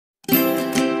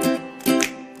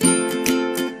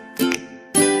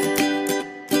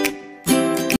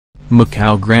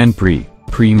Macau Grand Prix,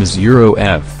 Prema's Euro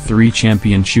F3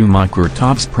 champion Schumacher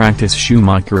tops practice.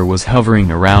 Schumacher was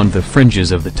hovering around the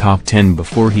fringes of the top 10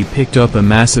 before he picked up a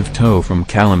massive tow from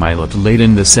Callum Ilott late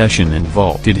in the session and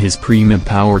vaulted his Prema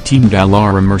power team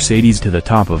Dallara Mercedes to the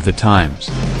top of the times.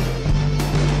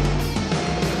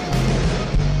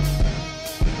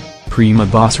 Prema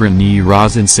boss René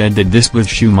Rosen said that this was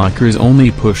Schumacher's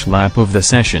only push lap of the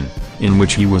session, in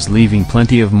which he was leaving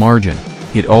plenty of margin.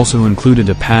 It also included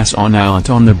a pass on Ilott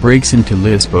on the brakes into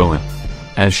Lisboa.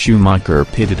 As Schumacher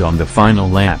pitted on the final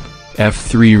lap,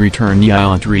 F3 returnee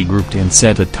Ilott regrouped and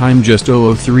set a time just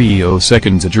 0.030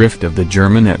 seconds adrift of the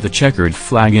German at the checkered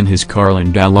flag in his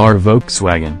Carlin Dallara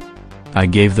Volkswagen. "I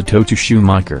gave the tow to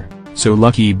Schumacher, so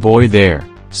lucky boy there,"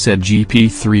 said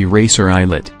GP3 racer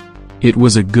Ilott. "It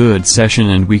was a good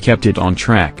session and we kept it on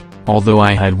track, although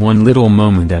I had one little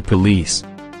moment at police.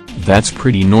 That's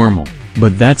pretty normal,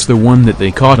 but that's the one that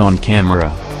they caught on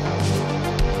camera."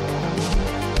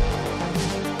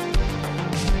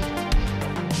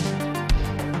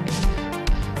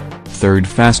 Third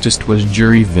fastest was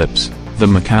Juri Vips, the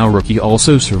Macau rookie,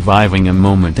 also surviving a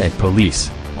moment at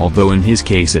police, although in his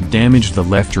case it damaged the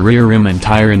left rear rim and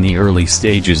tire in the early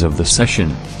stages of the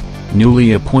session.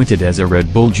 Newly appointed as a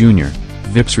Red Bull Junior,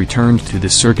 Vips returned to the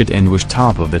circuit and was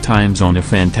top of the times on a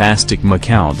fantastic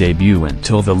Macau debut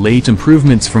until the late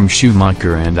improvements from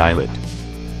Schumacher and Ilott.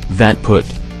 "That put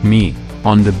me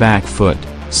on the back foot,"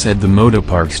 said the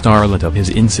motopark starlet of his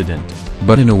incident,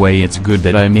 "but in a way it's good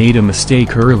that I made a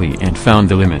mistake early and found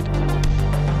the limit."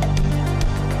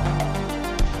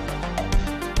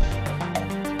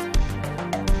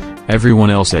 Everyone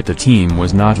else at the team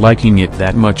was not liking it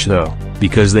that much though,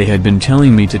 because they had been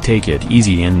telling me to take it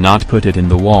easy and not put it in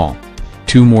the wall.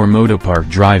 Two more motopark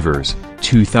drivers,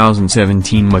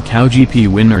 2017 Macau GP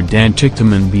winner Dan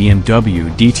Ticktum and BMW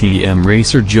DTM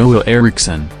racer Joel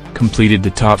Eriksson, completed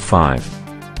the top 5.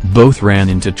 Both ran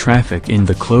into traffic in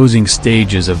the closing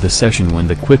stages of the session when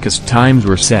the quickest times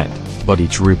were set, but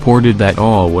each reported that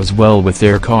all was well with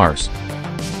their cars.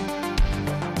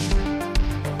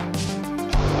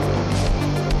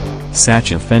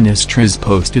 Sacha Fenestres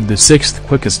posted the 6th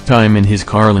quickest time in his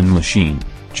Carlin machine,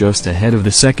 just ahead of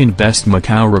the second-best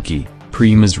Macau rookie,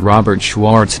 Prema's Robert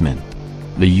Schwartzman.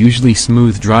 The usually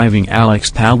smooth-driving Alex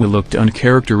Palou looked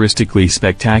uncharacteristically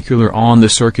spectacular on the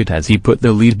circuit as he put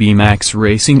the lead BMAX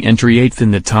Racing entry 8th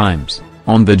in the times,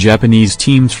 on the Japanese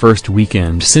team's first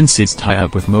weekend since its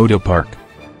tie-up with Motopark.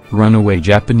 Runaway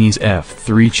Japanese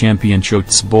F3 champion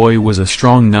Chotsboy was a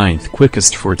strong 9th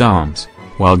quickest for Toms,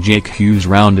 while Jake Hughes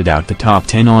rounded out the top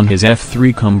 10 on his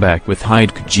F3 comeback with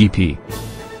Heidke GP.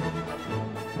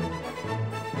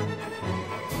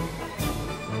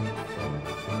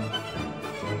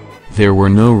 There were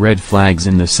no red flags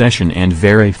in the session and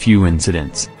very few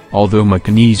incidents, although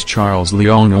Macanese Charles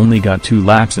Leong only got 2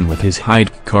 laps in with his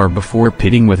Heidke car before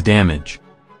pitting with damage.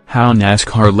 How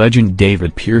NASCAR legend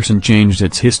David Pearson changed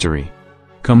its history.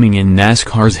 Coming in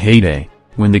NASCAR's heyday,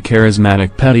 when the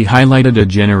charismatic Petty highlighted a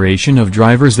generation of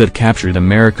drivers that captured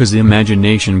America's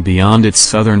imagination beyond its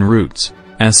southern roots,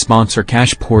 as sponsor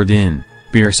cash poured in,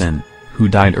 Pearson, who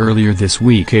died earlier this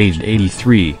week aged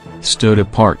 83, stood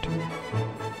apart.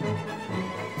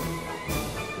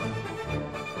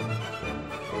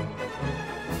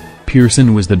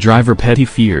 Pearson was the driver Petty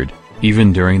feared,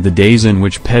 even during the days in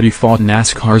which Petty fought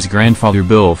NASCAR's grandfather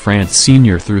Bill France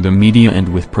Sr. through the media and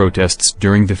with protests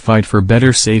during the fight for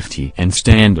better safety and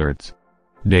standards.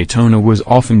 Daytona was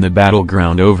often the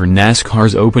battleground over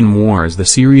NASCAR's open war as the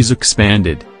series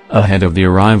expanded, ahead of the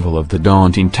arrival of the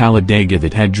daunting Talladega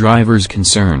that had drivers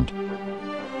concerned.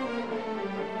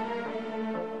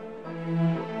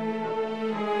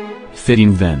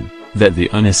 Fitting then, that the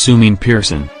unassuming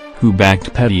Pearson, who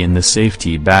backed Petty in the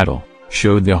safety battle,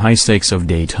 showed the high stakes of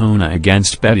Daytona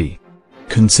against Petty.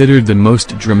 Considered the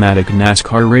most dramatic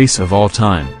NASCAR race of all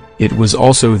time, it was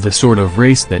also the sort of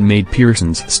race that made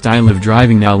Pearson's style of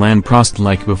driving Alain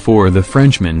Prost-like before the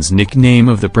Frenchman's nickname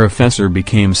of the Professor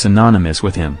became synonymous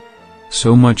with him.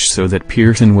 So much so that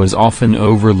Pearson was often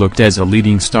overlooked as a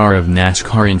leading star of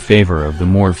NASCAR in favor of the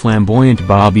more flamboyant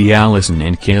Bobby Allison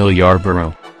and Cale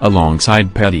Yarborough,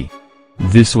 alongside Petty.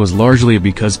 This was largely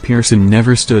because Pearson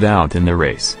never stood out in the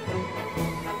race.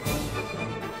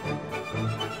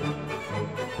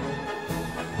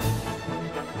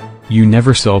 You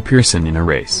never saw Pearson in a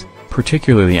race,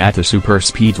 particularly at the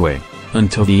superspeedway,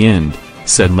 until the end,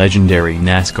 said legendary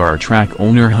NASCAR track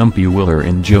owner Humpy Willer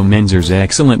in Joe Menzer's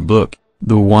excellent book,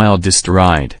 The Wildest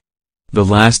Ride. The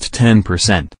last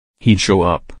 10%, he'd show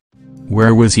up.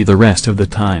 Where was he the rest of the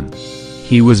time?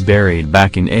 He was buried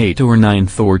back in 8th or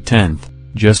 9th or 10th,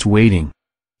 just waiting.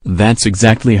 That's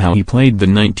exactly how he played the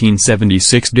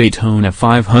 1976 Daytona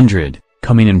 500,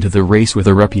 coming into the race with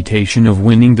a reputation of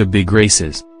winning the big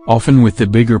races, often with the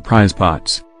bigger prize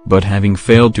pots, but having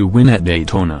failed to win at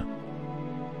Daytona.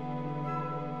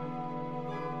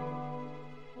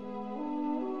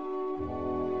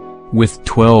 With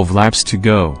 12 laps to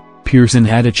go, Pearson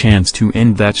had a chance to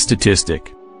end that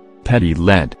statistic. Petty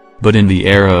led, but in the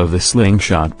era of the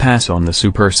slingshot pass on the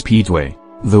superspeedway,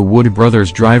 the Wood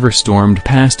brothers' driver stormed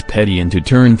past Petty into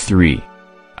turn 3.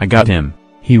 "I got him,"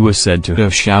 he was said to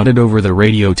have shouted over the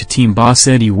radio to team boss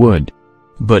Eddie Wood.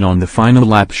 But on the final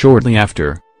lap shortly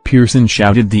after, Pearson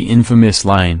shouted the infamous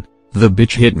line, "The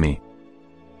bitch hit me."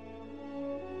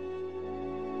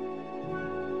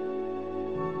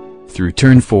 Through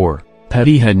turn 4,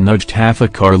 Petty had nudged half a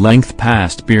car length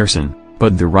past Pearson,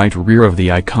 but the right rear of the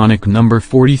iconic number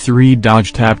 43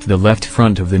 Dodge tapped the left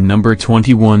front of the number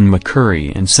 21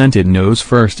 McCurry and sent it nose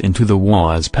first into the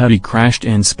wall as Petty crashed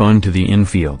and spun to the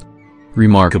infield.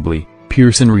 Remarkably,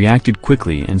 Pearson reacted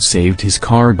quickly and saved his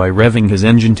car by revving his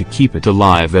engine to keep it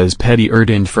alive as Petty erred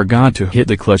and forgot to hit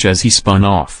the clutch as he spun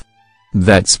off.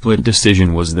 That split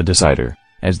decision was the decider,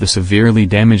 as the severely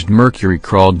damaged Mercury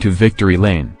crawled to victory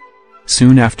lane.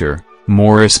 Soon after,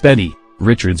 Morris Petty,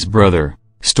 Richard's brother,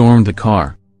 stormed the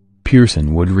car.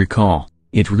 Pearson would recall,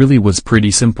 "It really was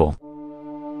pretty simple.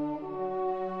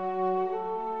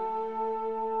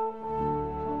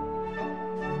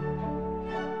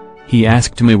 He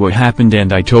asked me what happened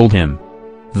and I told him.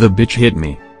 The bitch hit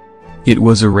me." It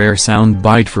was a rare sound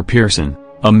bite for Pearson,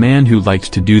 a man who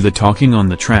liked to do the talking on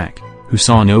the track, who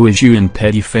saw no issue in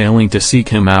Petty failing to seek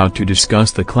him out to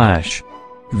discuss the clash.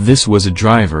 This was a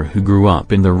driver who grew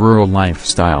up in the rural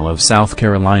lifestyle of South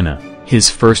Carolina, his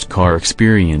first car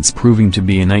experience proving to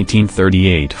be a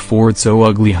 1938 Ford so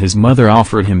ugly his mother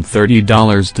offered him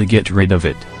 $30 to get rid of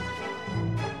it.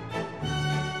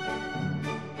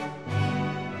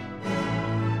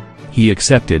 He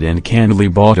accepted and candidly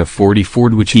bought a '40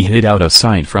 Ford which he hid out of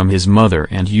sight from his mother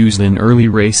and used in early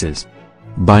races.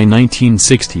 By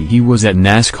 1960 he was at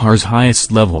NASCAR's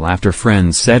highest level after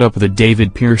friends set up the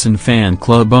David Pearson Fan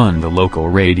Club on the local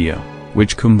radio,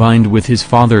 which combined with his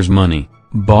father's money,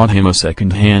 bought him a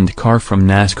second-hand car from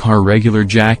NASCAR regular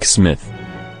Jack Smith.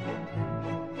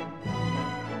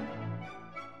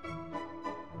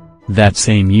 That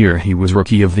same year he was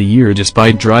Rookie of the Year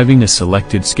despite driving a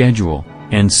selected schedule,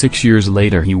 and 6 years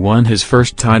later he won his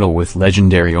first title with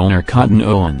legendary owner Cotton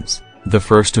Owens, the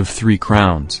first of 3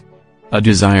 crowns. A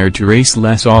desire to race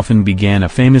less often began a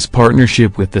famous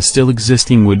partnership with the still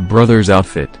existing Wood Brothers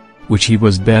outfit, which he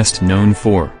was best known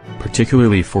for,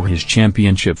 particularly for his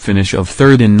championship finish of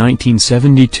 3rd in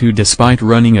 1972 despite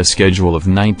running a schedule of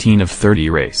 19 of 30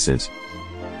 races.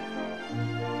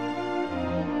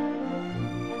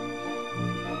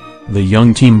 The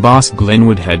young team boss Glenn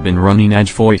Wood had been running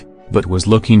adfoit, but was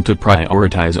looking to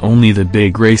prioritize only the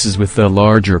big races with the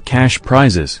larger cash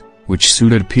prizes, which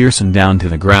suited Pearson down to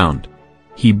the ground.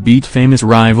 He beat famous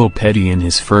rival Petty in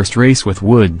his first race with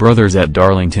Wood Brothers at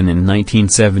Darlington in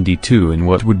 1972 in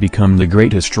what would become the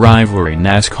greatest rivalry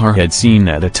NASCAR had seen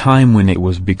at a time when it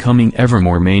was becoming ever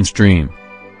more mainstream.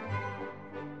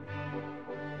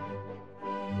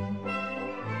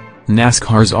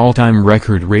 NASCAR's all-time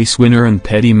record race winner and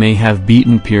Petty may have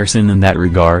beaten Pearson in that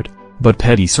regard, but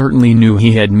Petty certainly knew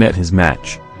he had met his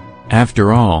match.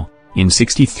 After all, in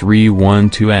 '63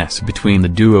 1-2s between the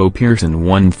duo Pearson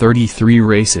won 33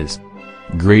 races.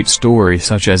 Great stories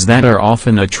such as that are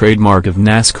often a trademark of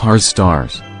NASCAR's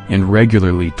stars, and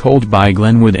regularly told by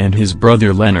Glenn Wood and his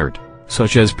brother Leonard,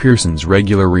 such as Pearson's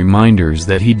regular reminders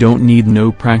that he don't need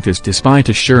no practice despite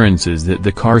assurances that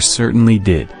the car certainly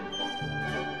did.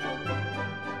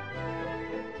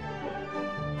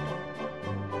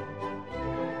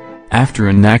 After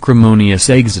an acrimonious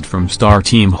exit from star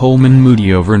team Holman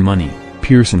Moody over money,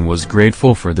 Pearson was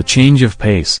grateful for the change of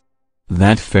pace.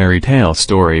 That fairy tale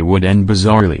story would end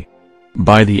bizarrely.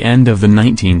 By the end of the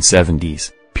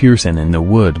 1970s, Pearson and the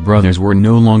Wood brothers were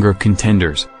no longer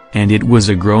contenders, and it was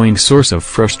a growing source of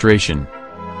frustration.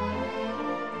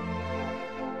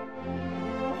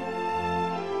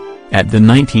 At the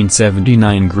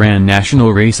 1979 Grand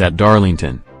National race at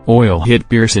Darlington, oil hit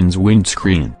Pearson's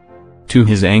windscreen. To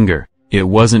his anger, it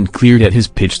wasn't cleared at his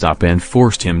pit stop and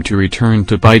forced him to return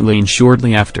to pit lane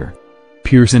shortly after.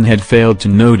 Pearson had failed to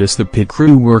notice the pit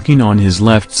crew working on his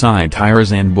left side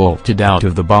tires and bolted out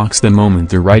of the box the moment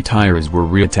the right tires were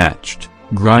reattached,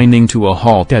 grinding to a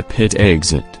halt at pit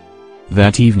exit.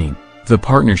 That evening, the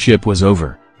partnership was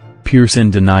over. Pearson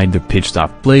denied the pit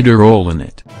stop played a role in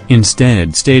it,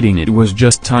 instead stating it was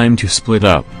just time to split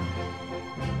up.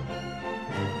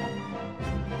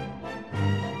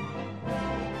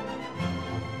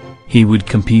 He would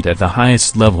compete at the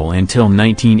highest level until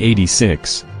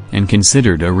 1986, and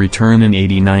considered a return in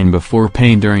 '89 before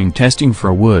pain during testing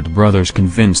for Wood Brothers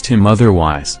convinced him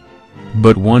otherwise.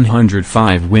 But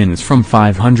 105 wins from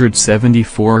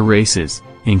 574 races,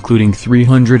 including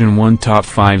 301 top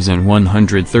fives and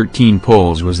 113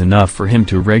 poles, was enough for him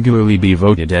to regularly be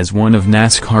voted as one of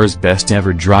NASCAR's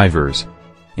best-ever drivers.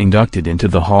 Inducted into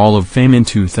the Hall of Fame in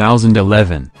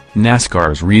 2011,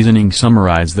 NASCAR's reasoning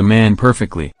summarized the man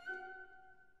perfectly.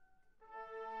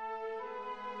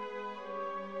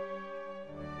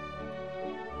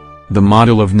 The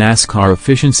model of NASCAR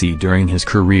efficiency during his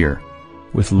career.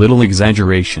 With little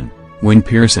exaggeration, when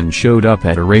Pearson showed up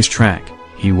at a racetrack,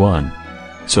 he won.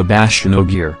 Sebastian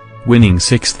Ogier, winning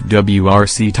 6th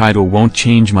WRC title won't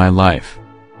change my life.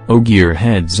 Ogier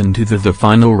heads into the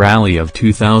final rally of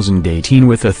 2018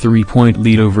 with a 3-point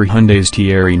lead over Hyundai's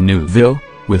Thierry Neuville,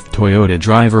 with Toyota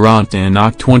driver Ott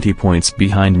Tänak 20 points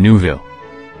behind Neuville.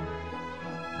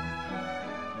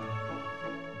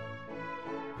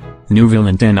 Neuville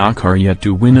and Tänak are yet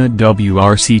to win a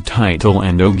WRC title,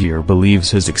 and Ogier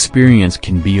believes his experience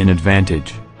can be an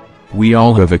advantage. "We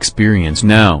all have experience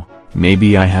now,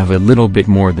 maybe I have a little bit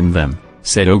more than them,"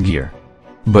 said Ogier.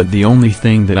 "But the only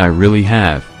thing that I really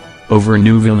have, over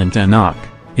Neuville and Tänak,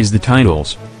 is the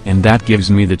titles, and that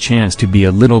gives me the chance to be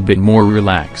a little bit more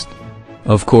relaxed.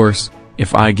 Of course,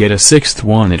 if I get a 6th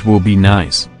one it will be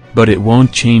nice, but it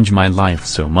won't change my life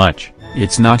so much.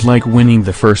 It's not like winning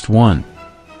the first one.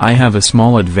 I have a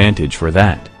small advantage for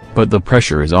that, but the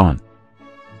pressure is on."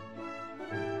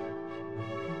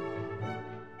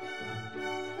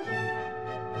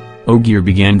 Ogier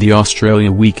began the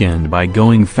Australia weekend by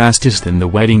going fastest in the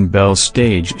Wedding Bells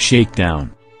stage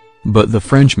shakedown. But the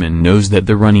Frenchman knows that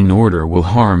the running order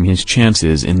will harm his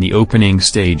chances in the opening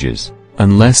stages,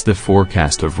 unless the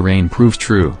forecast of rain proves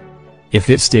true. "If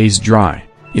it stays dry,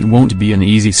 it won't be an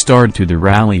easy start to the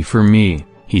rally for me,"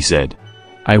 he said.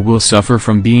 "I will suffer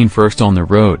from being first on the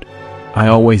road. I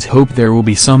always hope there will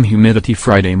be some humidity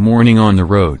Friday morning on the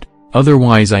road,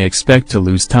 otherwise I expect to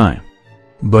lose time.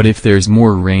 But if there's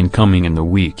more rain coming in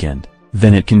the weekend,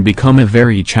 then it can become a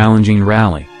very challenging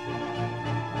rally."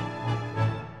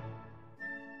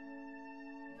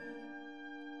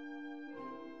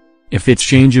 "If it's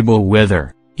changeable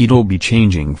weather, it'll be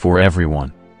changing for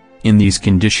everyone. In these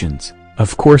conditions,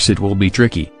 of course it will be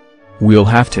tricky. We'll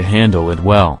have to handle it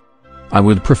well. I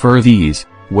would prefer these,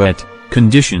 wet,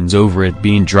 conditions over it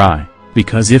being dry,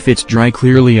 because if it's dry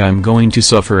clearly I'm going to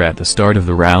suffer at the start of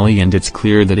the rally and it's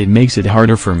clear that it makes it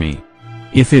harder for me.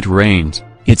 If it rains,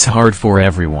 it's hard for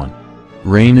everyone."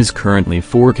 Rain is currently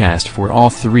forecast for all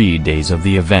 3 days of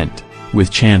the event,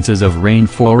 with chances of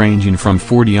rainfall ranging from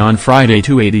 40 on Friday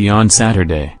to 80 on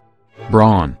Saturday.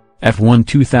 Braun, F1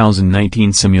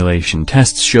 2019 simulation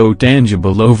tests show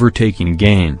tangible overtaking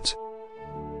gains.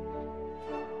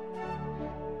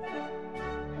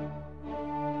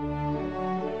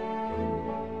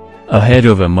 Ahead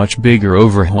of a much bigger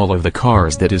overhaul of the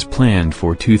cars that is planned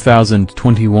for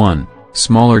 2021,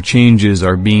 smaller changes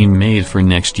are being made for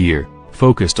next year,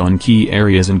 focused on key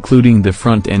areas including the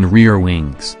front and rear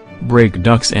wings, brake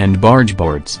ducts and barge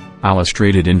boards,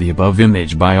 illustrated in the above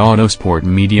image by Autosport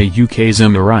Media UK's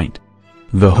Emma Wright.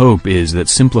 The hope is that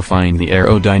simplifying the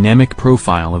aerodynamic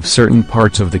profile of certain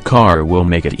parts of the car will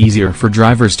make it easier for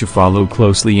drivers to follow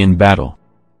closely in battle.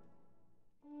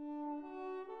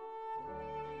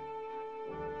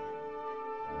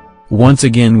 Once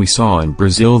again we saw in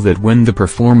Brazil that when the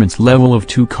performance level of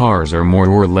two cars are more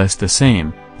or less the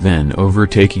same, then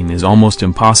overtaking is almost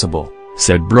impossible,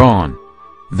 said Braun.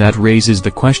 That raises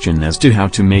the question as to how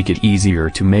to make it easier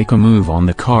to make a move on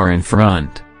the car in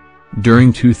front.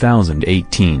 During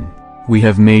 2018, we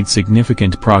have made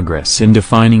significant progress in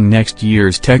defining next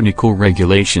year's technical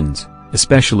regulations,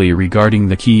 especially regarding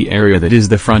the key area that is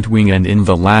the front wing, and in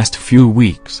the last few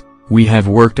weeks, we have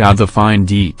worked out the fine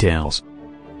details.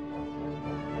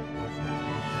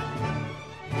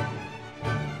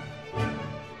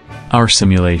 Our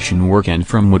simulation work, and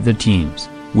from what the teams,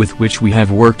 with which we have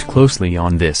worked closely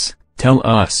on this, tell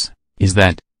us, is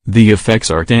that, the effects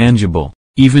are tangible,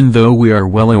 even though we are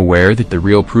well aware that the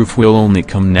real proof will only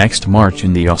come next March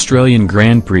in the Australian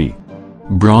Grand Prix.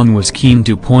 Braun was keen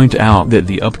to point out that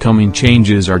the upcoming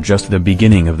changes are just the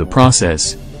beginning of the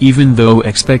process, even though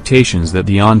expectations that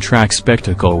the on-track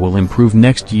spectacle will improve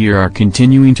next year are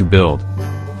continuing to build.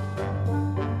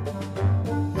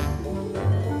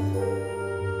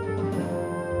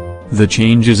 The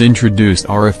changes introduced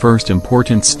are a first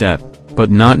important step, but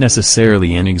not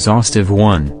necessarily an exhaustive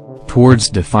one, towards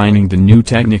defining the new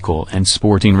technical and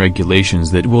sporting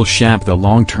regulations that will shape the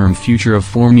long-term future of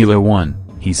Formula One,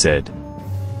 he said.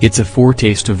 It's a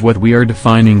foretaste of what we are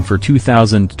defining for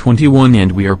 2021,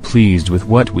 and we are pleased with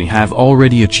what we have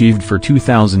already achieved for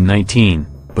 2019,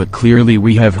 but clearly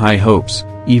we have high hopes,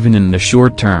 even in the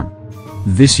short term.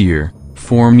 This year,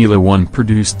 Formula One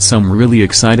produced some really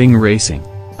exciting racing.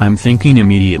 I'm thinking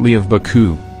immediately of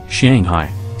Baku,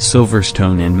 Shanghai,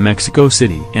 Silverstone and Mexico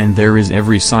City, and there is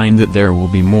every sign that there will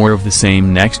be more of the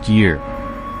same next year.